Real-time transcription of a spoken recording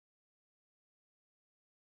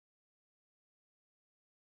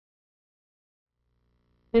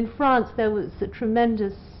In France, there was a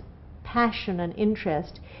tremendous passion and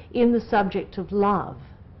interest in the subject of love,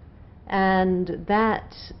 and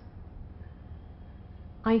that,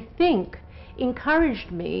 I think,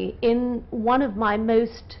 encouraged me in one of my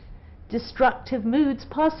most destructive moods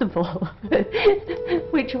possible,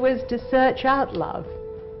 which was to search out love,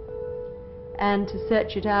 and to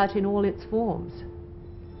search it out in all its forms.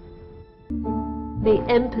 The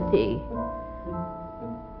empathy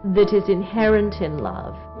that is inherent in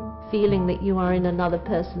love, feeling that you are in another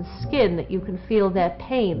person's skin, that you can feel their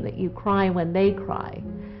pain, that you cry when they cry,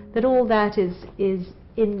 that all that is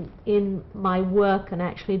in my work and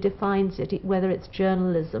actually defines it, whether it's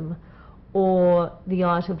journalism or the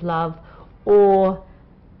art of love, or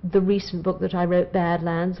the recent book that I wrote,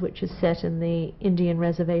 Badlands, which is set in the Indian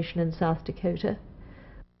reservation in South Dakota.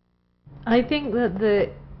 I think that the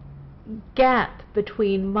gap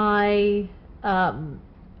between my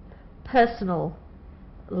personal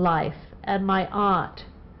life and my art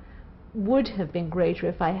would have been greater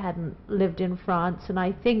if I hadn't lived in France, and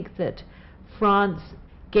I think that France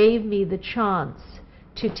gave me the chance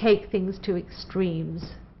to take things to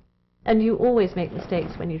extremes. And you always make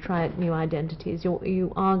mistakes when you try out new identities.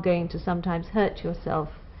 You are going to sometimes hurt yourself,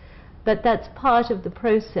 but that's part of the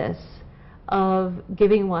process of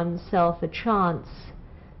giving oneself a chance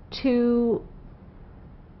to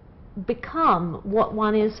become what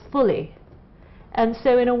one is fully. And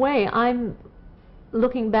so in a way, I'm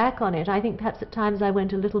looking back on it, I think perhaps at times I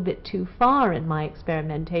went a little bit too far in my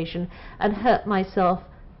experimentation and hurt myself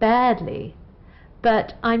badly,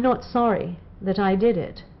 but I'm not sorry that I did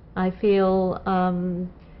it. I feel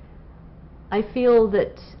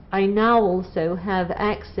that I now also have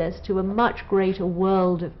access to a much greater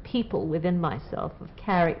world of people within myself, of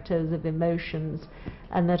characters, of emotions,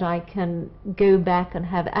 and that I can go back and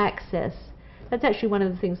have access. That's actually one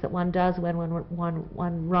of the things that one does when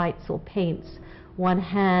one writes or paints. One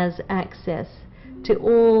has access to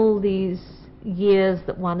all these years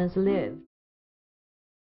that one has lived.